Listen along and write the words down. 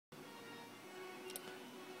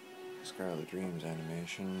Scarlet Dreams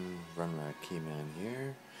animation, Run Rat Keyman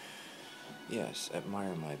here. Yes,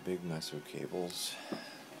 admire my big mess of cables.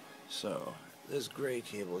 So, this gray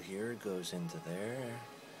cable here goes into there.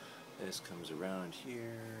 This comes around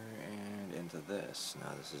here and into this.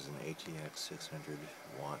 Now this is an ATX 600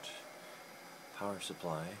 watt power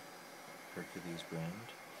supply, Hercules brand.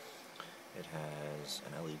 It has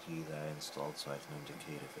an LED that I installed so I can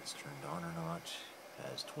indicate if it's turned on or not.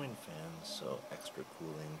 It has twin fans, so extra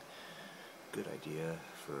cooling. Good idea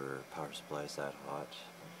for power supplies that hot.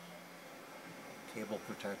 Cable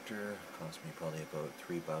protector cost me probably about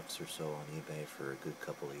 $3 or so on eBay for a good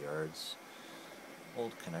couple of yards.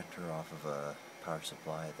 Old connector off of a power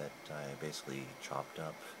supply that I basically chopped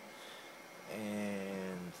up.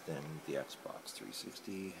 And then the Xbox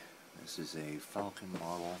 360. This is a Falcon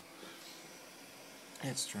model.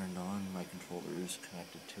 It's turned on, my controller is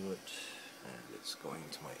connected to it, and it's going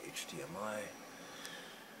to my HDMI,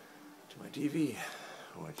 to my TV,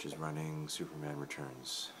 which is running Superman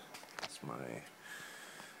Returns. It's my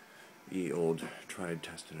old, tried,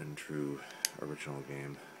 tested, and true original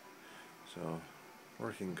game. So,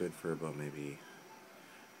 working good for about maybe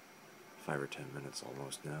 5 or 10 minutes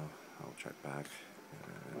almost now. I'll check back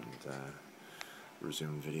and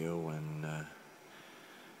resume video when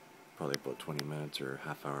probably about 20 minutes or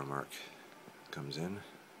half-hour mark comes in.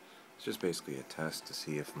 It's just basically a test to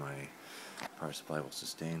see if my power supply will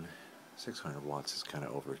sustain. 600 watts is kind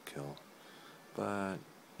of overkill, but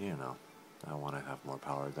you know, I want to have more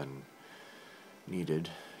power than needed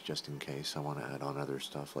just in case. I want to add on other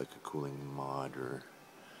stuff like a cooling mod or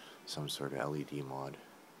some sort of LED mod.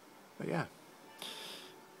 But yeah,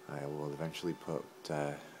 I will eventually put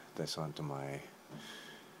this onto my,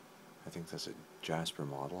 I think that's a Jasper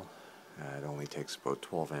model. It only takes about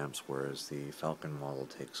 12 amps, whereas the Falcon model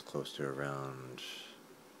takes close to around,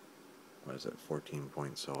 what is it, 14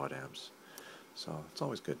 point so odd amps. So it's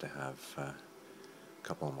always good to have a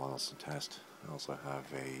couple of models to test. I also have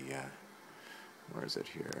a, where is it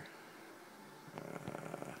here?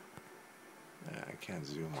 I can't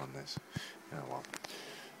zoom on this. Yeah, well,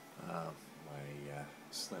 my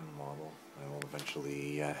slim model, I will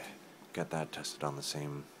eventually get that tested on the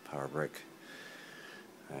same power brick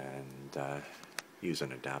and use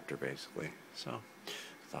an adapter basically. So,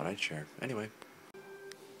 thought I'd share. Anyway.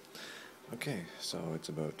 Okay, so it's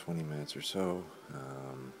about 20 minutes or so.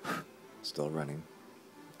 Still running.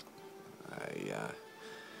 I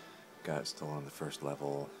got still on the first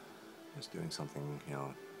level. Just doing something, you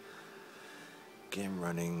know, game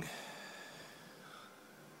running.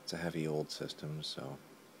 It's a heavy old system, so,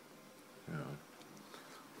 you know,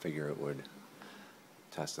 figure it would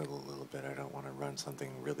test it a little bit. I don't want to run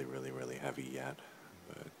something really heavy yet,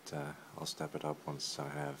 but I'll step it up once I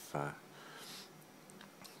have a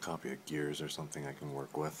copy of Gears or something I can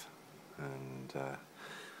work with, and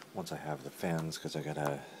once I have the fans, because I got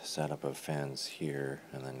a setup of fans here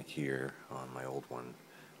and then here on my old one.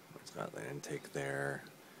 It's got the intake there,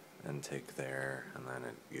 and then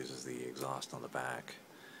it uses the exhaust on the back.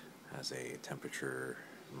 Has a temperature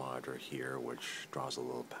mod right here which draws a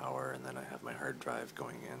little power, and then I have my hard drive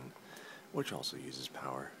going in which also uses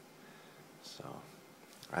power. So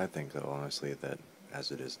I think that honestly that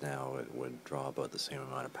as it is now it would draw about the same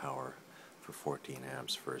amount of power for 14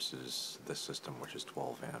 amps versus this system which is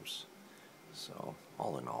 12 amps. So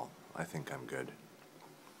all in all, I think I'm good.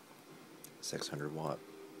 600 watt,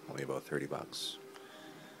 only about $30.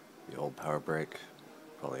 The old power brick,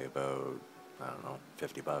 probably about, I don't know,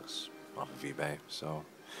 $50 off of eBay. So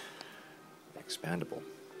expandable.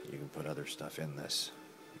 You can put other stuff in this.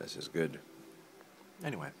 This is good.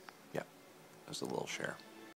 Anyway, yeah, that's a little share.